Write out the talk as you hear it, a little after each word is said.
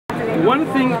one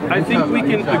thing I think we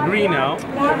can agree now,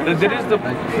 that there is the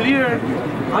clear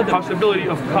possibility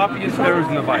of copyist errors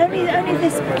in the Bible. Only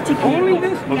this particular. Only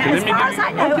this? Okay, yeah, as far as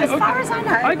I know, as far as I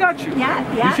know. I got you.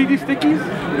 Yeah. You see these stickies?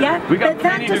 Yeah, we got but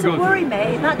that doesn't worry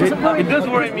me. That doesn't worry me. It does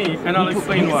worry me, and I'll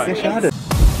explain why.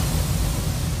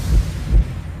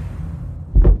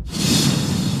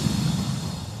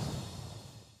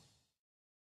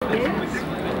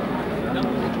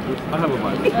 I have a Bible.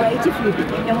 It'd be great if you did.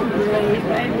 Don't worry,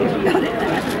 if you got it.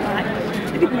 That's right.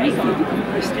 It'd be great if you became a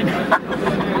Christian.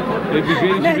 It'd be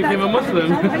great if you became a Muslim.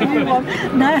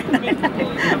 No.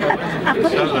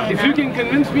 If you can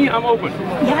convince me, I'm open.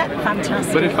 Yeah,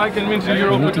 fantastic. But if I convince you,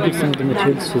 you're open to me. Some of the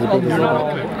materials to the baby. I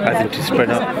think to spread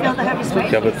out. I feel the Holy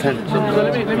Spirit. Yeah, but then. So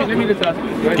let me just ask you.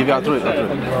 Right? Give you out through it.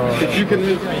 If you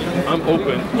convince me, I'm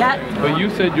open. Yeah. But you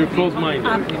said you're closed-minded. No,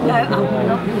 I will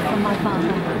not be from my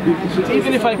father. So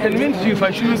even if I convince you, if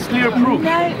I show you clear proof.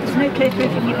 No, there's no clear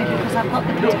proof in you because I've got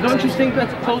the proof. Don't you think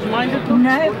that's closed-minded?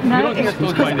 No. You don't think that's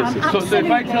closed-minded. So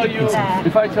if I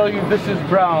tell you this is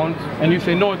brown and you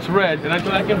say no, it's red, and I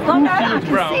can prove to you it's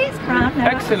brown. See it's brown. No,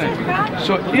 excellent. It's brown.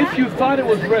 So if you thought it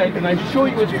was red and I show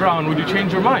you it's brown, would you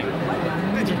change your mind?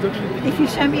 If you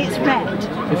show me it's red.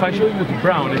 If I show you it's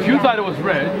brown, if you thought it was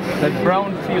red, that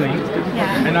brown feeling,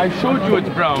 and I showed you it's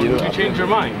brown, would you change your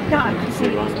mind? No, I can see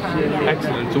it's brown. Yeah.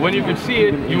 Excellent. So when you could see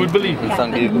it, you would believe it. Yeah,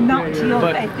 but not to your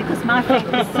faith because my faith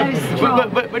is so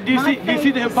strong. But do you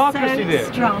see the hypocrisy there?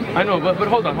 Strong. I know, but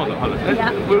hold on.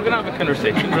 Yeah. We're gonna have a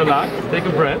conversation. Relax, take a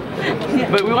breath. Yeah.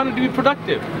 But we want to be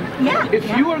productive. Yeah. If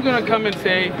you are gonna come and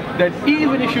say that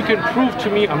even if you can prove to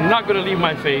me I'm not gonna leave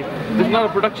my faith, there's not a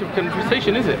productive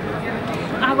conversation, is it?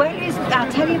 I'll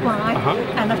tell you why,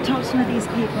 and I've told some of these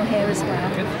people here as well.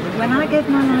 When I gave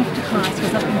my life to Christ,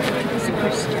 because I've been treated as a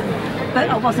Christian, but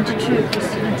I wasn't a true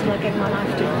Christian until I gave my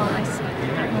life to Christ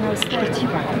when I was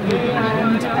 31.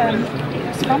 And it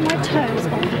was from my toes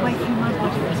all the way through my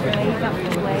body. It was wave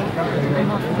after wave, and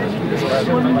it was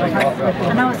wonderful.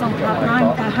 And I was on cloud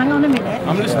 9, hang on a minute, I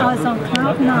was on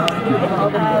cloud 9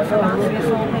 for about 3 or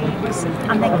 4 weeks,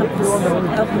 and they could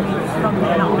help me from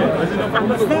then on. And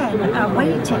then I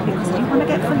waited because I didn't want to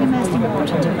get fully immersed in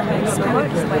water until the Holy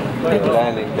Spirit was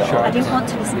ready. I didn't want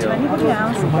to listen to anybody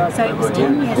else, so it was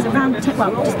 10 years, around 10,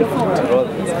 well, just before 10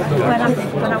 years,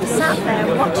 when I was sat there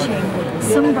watching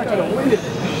somebody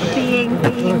being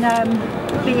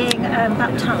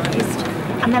baptised,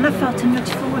 and then I felt a nudge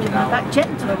forward in my back,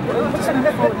 gentle, just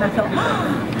went forward, and I thought,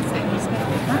 that's the Holy Spirit.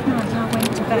 That night I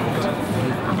went to bed,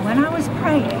 and when I was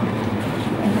praying,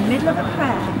 in the middle of a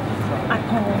prayer, I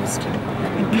paused,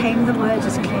 and came the words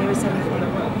as clear as anything,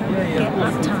 get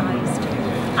baptised.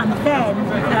 And then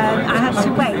I had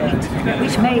to wait,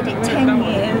 which made it 10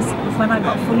 years when I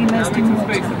got fully immersed in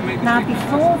water. Now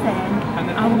before then,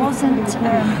 I wasn't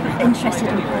interested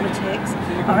in politics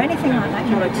or anything like that,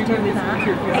 to do with that,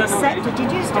 except I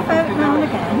did used to vote now and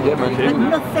again, but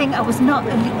nothing, I was not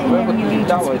in any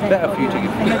allegiance with anybody.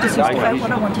 I just used to vote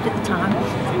what I wanted at the time,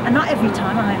 and not every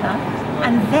time either.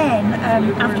 And then,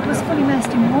 after I was fully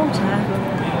immersed in water,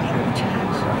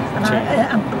 and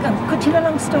I'm cutting a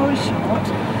long story short.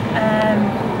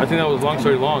 I think that was long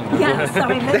story long. Yeah,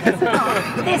 sorry,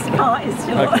 this part is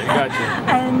short. Okay, gotcha.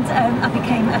 And I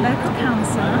became a local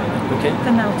councillor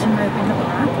for Melton Road in the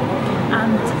Black.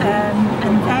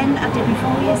 And then I did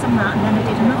 4 years on that, and then I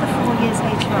did another 4 years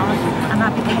later on, and I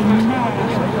became mayor of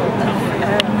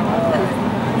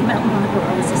Melton Road.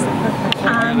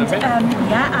 And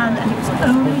it was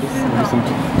only through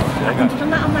God. I couldn't have done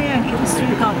that on my own, it was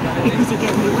through God, because he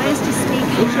gave me words to speak.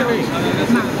 What's your name?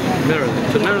 Marilyn.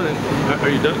 So Marilyn, are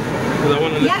you done? Because I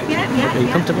want to listen.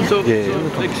 Yeah. So the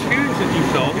experience that you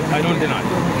felt, I don't deny.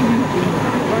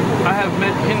 I have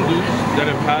met Hindus that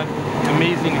have had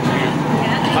amazing experiences.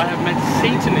 I have met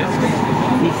Satanists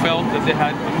who felt that they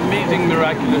had amazing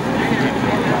miraculous experiences.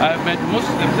 I have met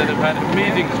Muslims that have had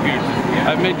amazing experiences.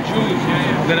 I've met Jews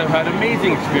that have had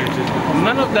amazing experiences.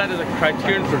 None of that is a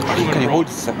criterion for true and wrong.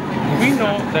 We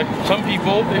know that some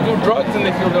people, they do drugs and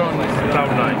they feel they're on cloud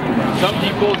 9. Some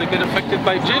people, they get affected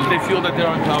by jinn, they feel that they're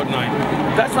on cloud 9.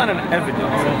 That's not an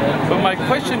evidence. But my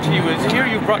question to you is, here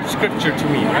you brought scripture to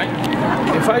me, right?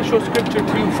 If I show scripture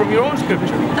to you from your own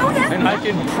scripture, and I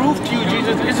can prove to you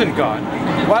Jesus isn't God,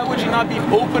 why would you not be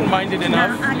open-minded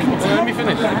enough? Let me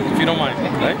finish, if you don't mind,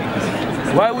 right?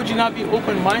 Why would you not be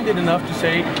open-minded enough to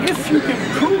say, if you can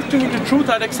prove to me the truth,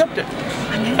 I'd accept it,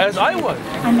 as I was.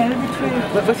 I know the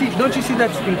truth. But see, don't you see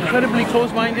that's incredibly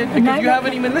closed-minded? Because you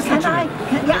haven't even listened to me.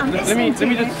 I'm listening Let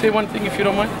me just say one thing, if you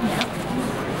don't mind.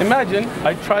 Imagine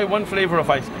I try one flavor of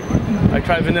ice cream. I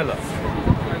try vanilla.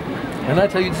 and I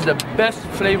tell you this is the best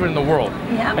flavor in the world,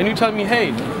 and you tell me,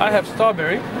 hey, I have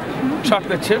strawberry,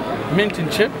 chocolate chip, mint and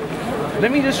chip,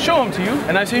 let me just show them to you,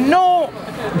 and I say, no,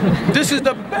 this is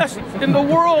the best in the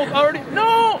world already.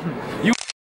 No, you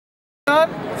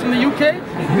from the UK,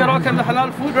 you got all kinds of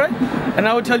halal food, right? And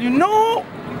I would tell you, no,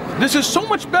 this is so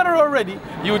much better already.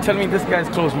 You would tell me this guy's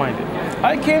closed-minded.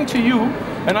 I came to you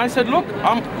and I said, look,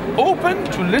 I'm open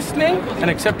to listening and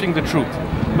accepting the truth.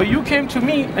 But you came to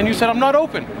me and you said, I'm not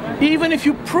open. Even if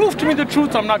you prove to me the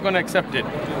truth, I'm not going to accept it.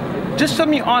 Just tell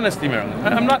me honestly, Marilyn.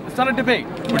 It's not a debate.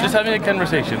 We're just having a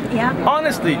conversation.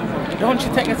 Honestly, don't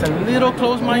you think it's a little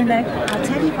closed-minded? I'll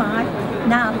tell you why.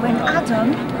 Now, when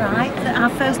Adam, right, our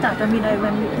first Adam, you know,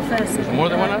 when the first... More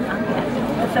than one Adam?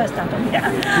 The first Adam,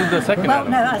 Who's the second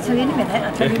Adam? Well, no, I'll tell you in a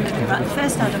minute. Right, the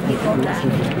first Adam, he brought death.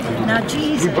 Now,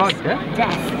 Jesus... He brought death?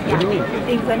 Death, What do you mean?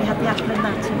 When he had the apple and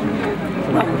that.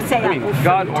 Well, say I mean,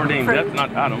 God ordained death,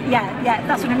 not Adam. Yeah,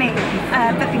 that's what I mean.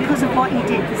 But because of what he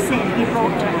did, the sin, he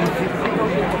brought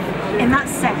death. In that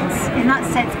sense,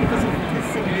 because of the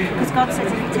sin. Because God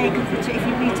says if you take of the tree, if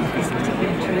you eat of this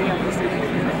particular tree, obviously,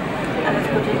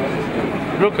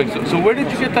 real quick, so where did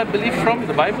you get that belief from?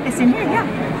 The Bible? it's in here,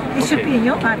 yeah. It should be in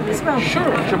your Bible as well.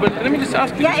 Sure, but let me just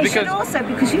ask you Yeah, it this, should also,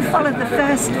 because you follow the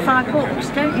first 5 books,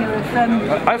 don't you?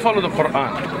 I follow the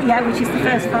Quran. Yeah, which is the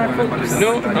first 5 books.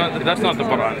 No, that's not the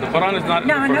Quran. The Quran is not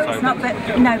No, I the know first it's not,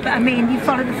 but I mean, you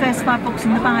follow the first 5 books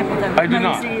in the Bible, though. I do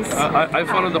not. I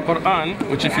follow the Quran,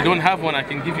 which if you don't have one, I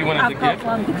can give you one as a I've got gift.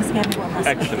 one because you have one.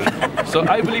 Excellent. So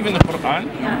I believe in the Quran.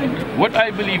 What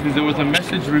I believe is there was a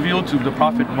message revealed to the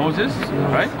Prophet Moses,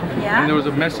 right? And there was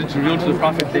a message revealed to the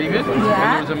Prophet David. And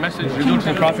there was a message revealed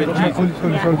to the Prophet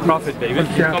Jesus. Prophet David.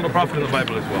 He's called a prophet in the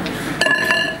Bible as well.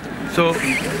 So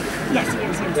Yes.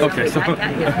 okay, so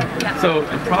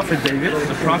the Prophet David,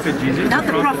 the Prophet Jesus. Not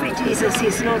the Prophet Jesus,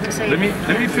 he's Lord and Savior.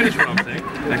 Let me finish what I'm saying.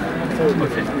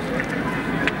 Okay.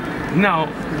 Now,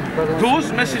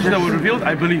 those messages that were revealed,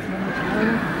 I believe.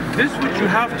 This which you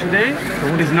have today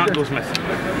is not those messages.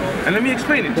 And let me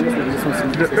explain it.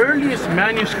 The earliest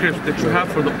manuscripts that you have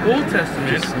for the Old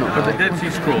Testament are the Dead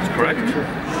Sea Scrolls, correct?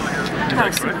 Is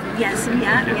that correct? Yes,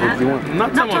 yeah.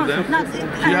 Not some of them.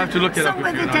 You have to look it up. Some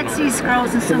were the Dead Sea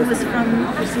Scrolls and some was from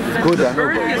obviously the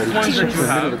earliest ones that you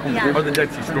have are the Dead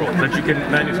Sea Scrolls that you can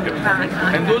manuscript.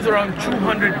 And those are around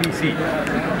 200 BC.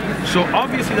 So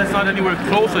obviously that's not anywhere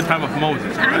close to the time of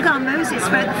Moses. Hang on, Moses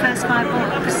wrote the first 5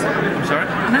 books. I'm sorry?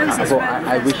 Moses wrote the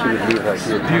I wish you would leave us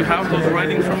here. Do you have those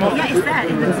writings from Moses? Yeah, it's there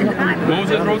in the Bible.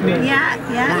 Moses wrote these? Yeah,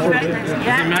 he wrote those.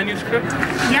 The manuscript?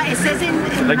 Yeah, it says in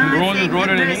like my Moses thing wrote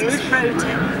it in Moses English? wrote it.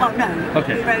 Well, no.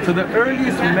 Okay, so the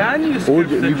earliest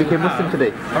manuscripts that you became Muslim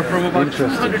today? Are from about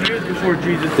 200 years before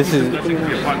Jesus. This is nothing to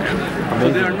be upon him. So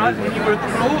they are not anywhere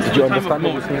close to the time of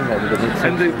Moses.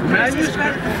 And the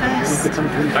manuscript.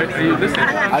 Are you listening?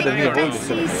 I think the Dead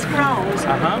Sea Scrolls,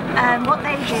 what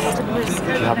they did was,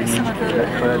 some of them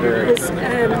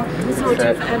was sort of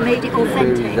made it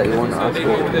authentic. Made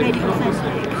it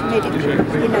authentic. Made it, you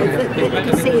know, that you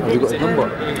can see that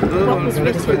what was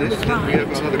written was right.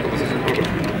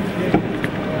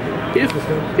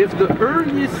 If the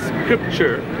earliest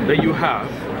scripture that you have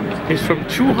is from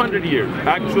 200 years,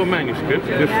 actual manuscript,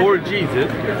 before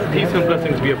Jesus, peace and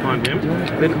blessings be upon him,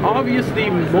 then obviously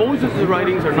Moses'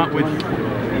 writings are not with you.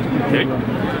 Okay?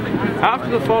 After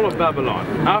the fall of Babylon,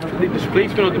 after the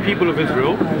displacement of the people of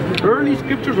Israel, early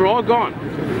scriptures are all gone.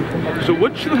 So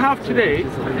what you have today,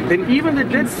 and even the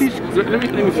Dead Sea, let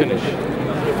me finish.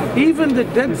 Even the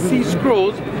Dead Sea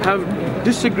Scrolls have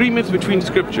disagreements between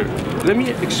scripture. Let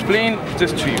me explain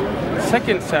this to you.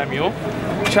 2 Samuel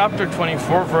chapter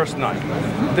 24 verse 9.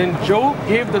 Then Job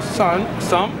gave the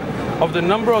sum of the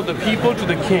number of the people to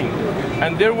the king,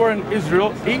 and there were in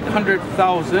Israel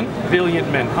 800,000 valiant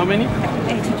men. How many?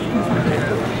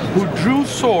 800,000. Who drew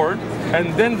sword,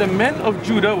 and then the men of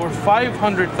Judah were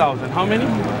 500,000. How many?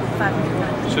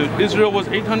 500,000. So Israel was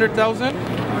 800,000.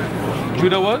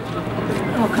 Judah was?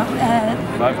 500.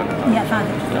 Yeah,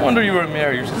 500. No wonder you were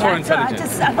married. You're so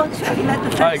intelligent. I want to let the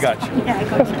first. I got you. Yeah, I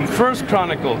got you. First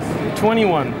Chronicles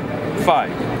 21:5.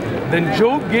 Then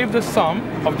Job gave the sum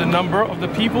of the number of the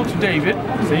people to David.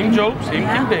 Same Job, same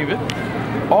King David.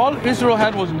 All Israel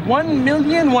had was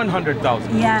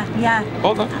 1,100,000. Yeah.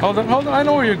 Hold on. I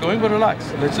know where you're going, but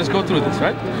relax. Let's just go through this,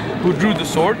 right? Who drew the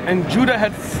sword, and Judah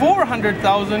had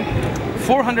 470,000.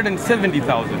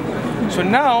 So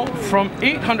now, from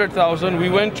 800,000, we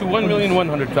went to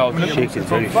 1,100,000. Sheikh is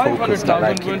very From 500,000, focused, I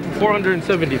like we went to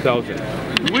 470,000.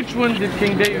 which one did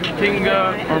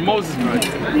or Moses write?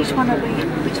 Which one are we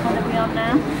on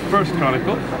now? First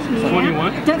Chronicle,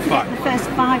 21, Don't 5. forget the first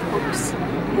 5 books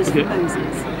was for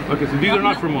Moses. Okay, so these are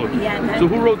not for Moses. Yeah, no. So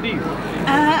who wrote these?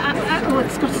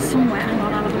 It's got it somewhere. Hang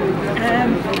on, I'll have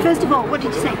a look. First of all, what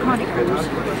did you say? Chronicles?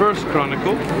 First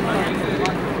Chronicle.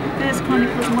 Yeah. First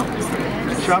Chronicles, and what was the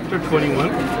verse? Chapter 21,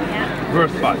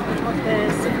 verse 5.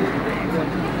 Verse.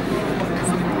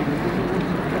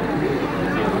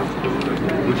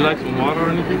 Would you like some water or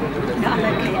anything? No, I'm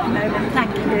okay at the moment,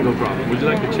 thank you. No problem. Would you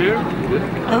like a chair?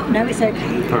 Oh, no, it's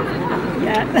okay. Perfect.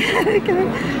 Yeah, okay.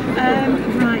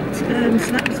 Right, so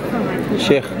that was 5.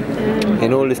 Sheikh,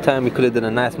 in all this time we could have done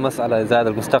a nice mas'ala Zad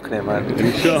al-Mustaqni, man.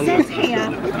 It says here,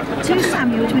 2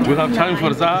 Samuel 24:9. We'll have time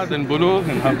for Zad and Bulugh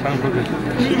and have time for this.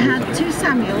 We had 2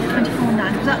 Samuel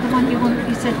 24:9. Was that the one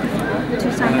you said before?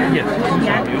 2 Samuel? Yes, 2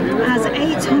 Samuel. Has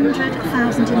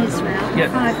 800,000 in Israel,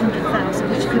 Yes. 500,000,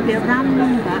 which could be a round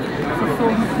number for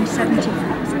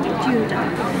 470,000 in Judah.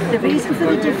 The reason for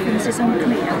the difference is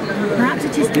unclear. Perhaps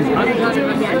it is to be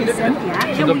related.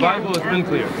 So the Bible has been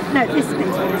clear. No, this bit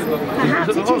is. Perhaps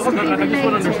it is to be I just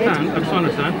want to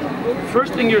understand.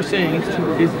 First thing you're saying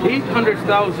is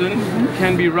 800,000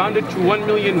 can be rounded to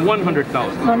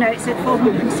 1,100,000. Well, no, it said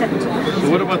 470,000. So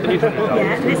what about the 800,000?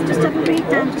 Yeah, let's just have a read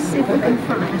down to see if we can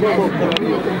find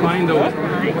it. Find the what?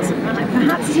 Right.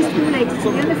 Perhaps it is related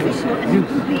to the unofficial and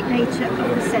incomplete nature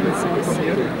of the census.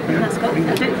 And that's got, I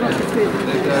don't want to prove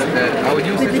it. Our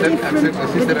new sister accepts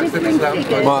Islam.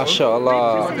 MashaAllah.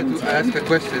 I wanted to ask a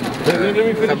question. Let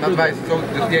me finish Some advice. So,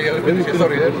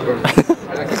 sorry.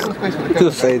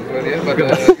 Just say it.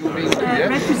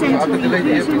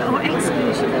 Representing or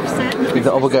exclusion of certain Is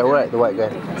the other guy right, the white guy?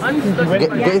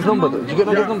 Get his number. Did you get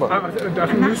his number?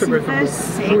 and that's in verse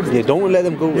 6. Yeah, don't let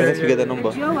them go unless you get the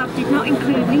number. Joab did not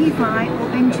include Levi or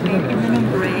Benjamin in the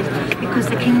number aid because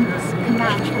the king's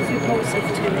command was repulsive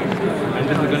to them. And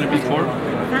this is going to be 4?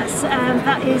 That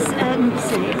is number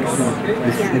 6.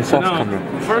 In South Now,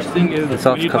 Camera. first thing is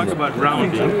when you talk about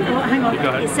rounding. Oh, hang on.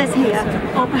 It says here,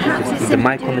 or perhaps it's The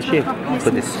mic simply on the due to shape a copyist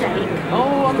for this. mistake.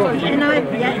 Oh, I'm sorry.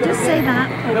 Yeah, just say that.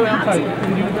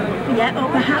 Or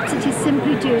perhaps it is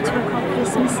simply due to a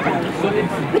copyist mistake.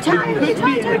 Which I don't.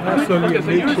 Okay,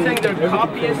 so you're saying there are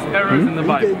copyist errors in the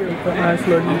Bible.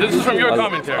 This is from your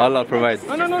commentary. Allah provides.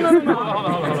 No.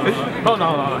 Hold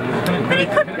on. But it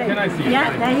could be. Can I see it?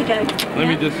 Yeah, there you go.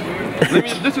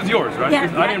 This is yours, right?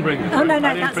 Yeah, I didn't bring this. Oh, no, I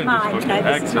didn't that's print mine. This. No,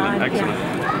 Okay. this is mine.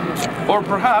 Excellent. Or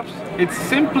perhaps it's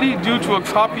simply due to a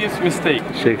copyist mistake.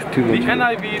 Sheikh's too The much.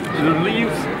 NIV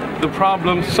relieves the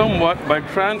problem somewhat by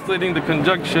translating the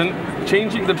conjunction,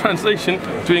 changing the translation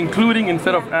to including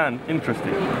instead of and.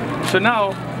 Interesting. So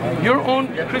now, your own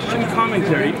Christian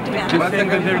commentary is saying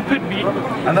that there could be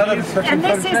Another And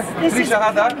this is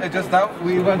Shahada, just now,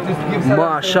 we want to give some...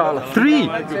 MashaAllah. 3!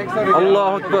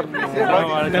 Allah Akbar.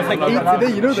 That's like 8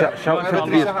 today, you know that? Shout for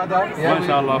 3.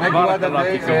 MashaAllah. Barakallah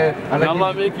fikum. May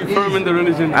Allah make you firm in the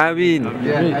religion. Ameen.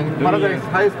 Yeah, and paradise,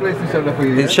 highest place inshallah for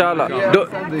you. Inshallah.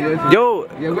 Yeah, Yo,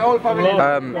 yeah, we're all family.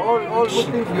 All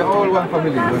Muslims, we're all one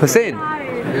family. Hussein.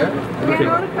 Yeah?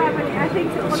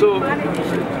 So,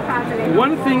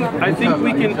 one thing I think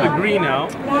we can agree now,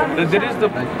 that there is the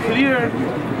clear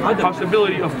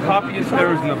possibility of copyist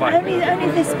errors in the Bible. only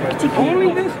this particular.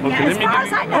 Only this? Okay, Yeah, let as me far give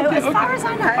as you- I know. okay, As far okay. as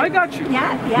I know. I got you.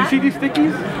 Yeah. You see these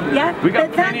stickies? Yeah, We got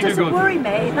but that plenty to doesn't go worry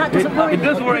me. That doesn't worry It me.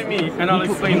 does worry me, and I'll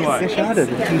explain why. I got you.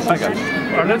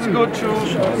 All right, let's go to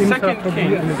 2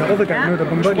 Kings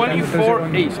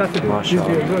 24:8.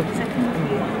 MashaAllah.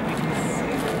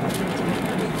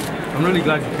 I'm really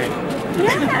glad you came.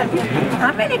 Yeah,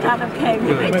 I'm really glad I came.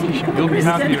 You'll be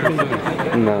happier.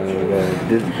 No.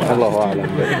 Allahu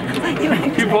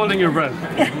A'lam. Keep holding your breath.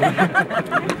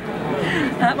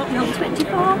 What we on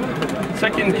 24?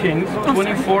 2 Kings 24:8.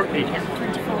 24:8.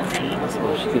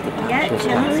 Yeah,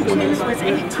 Jehoiakim was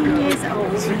 18 years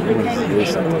old when he became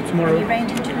king. Tomorrow. He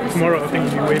reigned in Jerusalem. Tomorrow, I think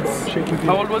you wait.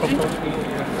 How old was he?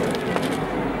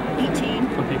 18.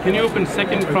 Okay, can you open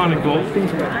 2 Chronicles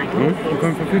We're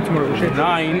going for food tomorrow.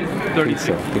 9:36? There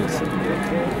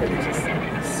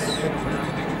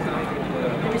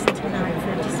isn't a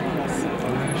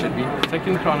 9:36. Should be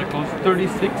 2 Chronicles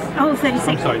 36. Oh, 36.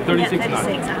 I'm sorry, 36, Yeah,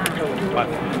 36. What?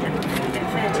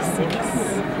 36.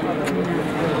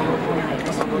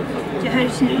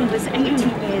 Jehoiakim was 18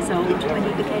 years old when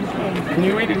he became king. Can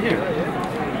you read it here?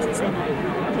 Does it say that?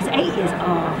 He's 8 years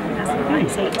old. That's right,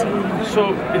 it's 18. So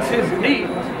it says 8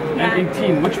 and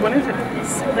 18. Which one is it?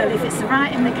 Well, if it's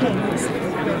right in the Kings,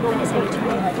 then it's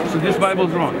 18. So this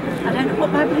Bible's wrong. I don't know,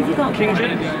 what Bible have you got? King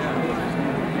James.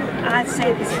 I'd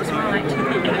say this was right.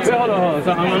 Wait, hold on.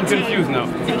 So I'm confused now.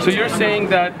 So you're saying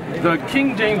that the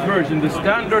King James Version, the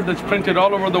standard that's printed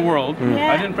all over the world,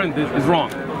 I didn't print this, is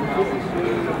wrong.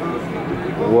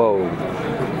 Whoa.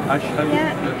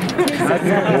 Yeah.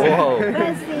 Whoa.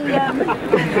 Where's the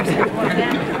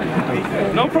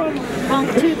No problem.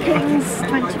 2 Kings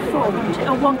 24?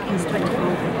 1 Kings 24.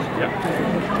 Yeah.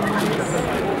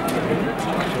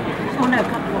 Oh no, not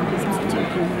 1 Kings, it's 2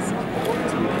 Kings.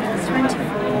 It's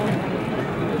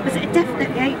 24. Was it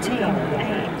definitely 18?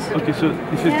 8. Okay, so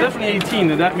if it's definitely 18,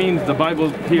 then that means the Bible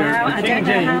here, Well, the King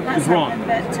James, is wrong.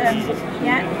 Happened, but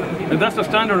yeah. And that's the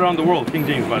standard around the world, King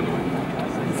James Bible.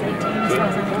 It's 18 as far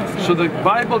as I can see. So the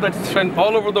Bible that's sent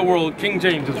all over the world, King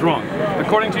James, is wrong,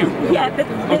 according to you. Yeah, but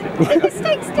the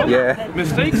mistakes still happen.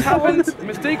 Mistakes happen.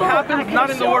 Mistake happens not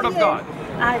in the Word of God.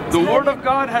 The Word of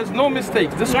God has no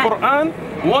mistakes. This Quran,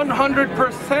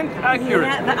 100% accurate.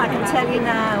 Yeah, but I can tell you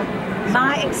now,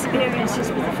 my experiences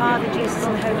with the Father, Jesus,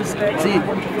 and the Holy Spirit.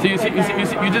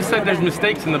 You just said there's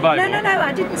mistakes in the Bible. No,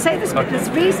 I didn't say this, but there's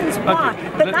reasons why.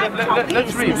 But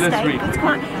Let's read.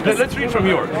 Let's read from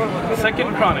yours.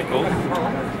 2nd Chronicles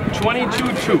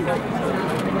 22:2.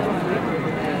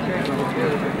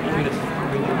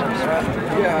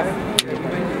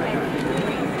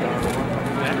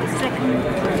 Second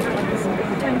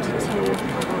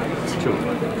 22.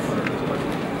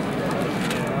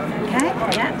 Okay,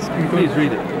 yeah. Please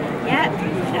read it. Yeah,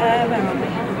 where are we?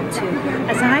 2.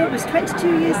 As I was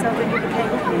 22 years old when you became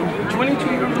king.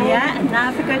 22 years old? Yeah, and now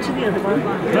if we go to the other one.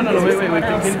 No, wait.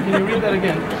 Can you read that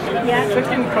again? Yeah.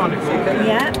 2nd Chronicles.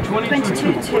 Yeah.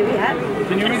 22:2. Yeah.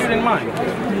 Can you read it in mine?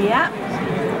 Yeah.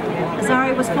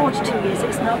 Azari was 42 years,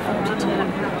 it's not 42.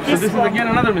 So this is again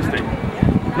another mistake.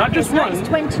 Not just one. It's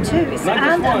 22.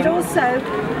 And also,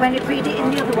 when you read it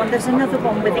in the other one, there's another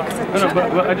one with it.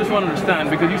 But I just want to understand,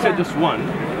 because you said just one.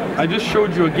 I just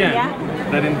showed you again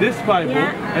that in this Bible,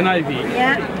 NIV,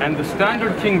 and the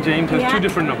standard King James has 2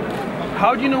 different numbers.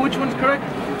 How do you know which one's correct?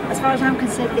 As far as I'm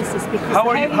concerned, this is because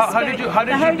how did you the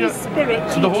Holy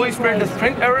Spirit so the Holy Spirit does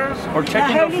print errors or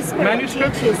checking of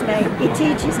manuscripts? He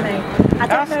teaches me. I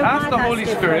don't know ask the Holy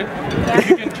Spirit if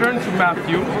you can turn to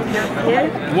Matthew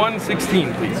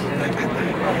 1:16, please.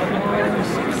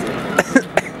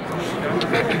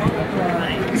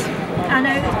 I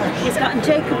know it's gotten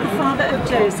Jacob, the father of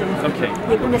Joseph. Okay.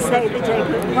 You're going to say that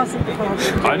Jacob wasn't the father of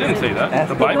Joseph. I didn't say that.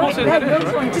 The Bible says it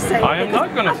is. Going to say I am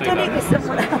not going to say I've done it with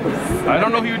someone else. I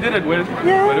don't know who you did it with,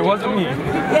 but it wasn't me.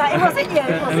 Yeah, it wasn't you.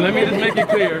 And let me just make it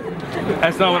clear,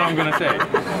 that's not what I'm going to say.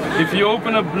 If you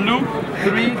open up Luke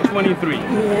 3:23.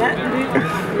 Yeah, Luke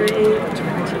 3:23.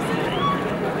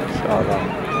 Shahada.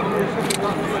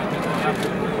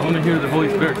 I want to hear the Holy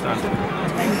Spirit sound.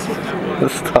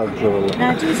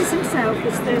 Now Jesus himself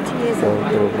was 30 years old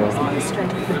when he was ministering.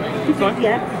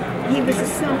 Yeah, he was a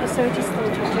son, so it is thought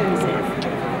of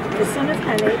Joseph, the son of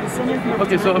Heli, the son of Matthias.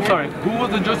 Okay, so I'm sorry, who was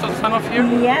the Joseph son of here?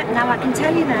 Yeah, now I can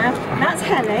tell you now, that's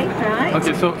Heli, right?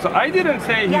 Okay, so I didn't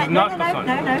say he's not the son.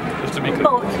 No. Just to be clear.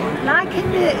 But like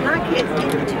in the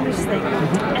Jewish thing,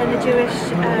 in the Jewish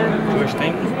Jewish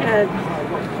thing?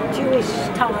 Jewish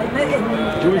time.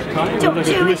 Jewish time?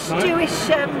 Jewish.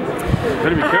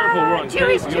 Better be careful, we're on tape.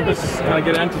 You're just going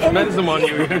to get anti-Semitism on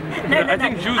you. I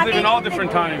think Jews live in all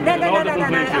different times, in all different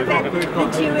places. I meant the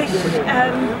Jewish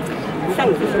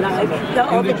faith, if you like,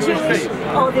 or the Jewish,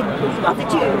 or the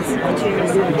Jews. The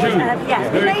Jews. Yeah,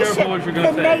 Very careful what you're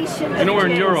going to say. You know we're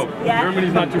in Europe.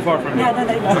 Germany's not too far from here. No.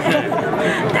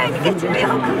 Don't get me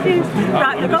all confused.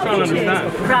 Right, I'm just trying to understand.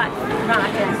 Right,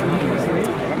 yes.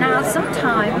 Now,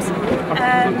 sometimes,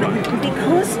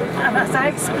 because, as I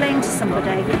explained to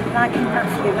somebody, like in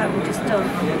Matthew, like we just done,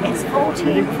 it's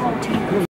 14.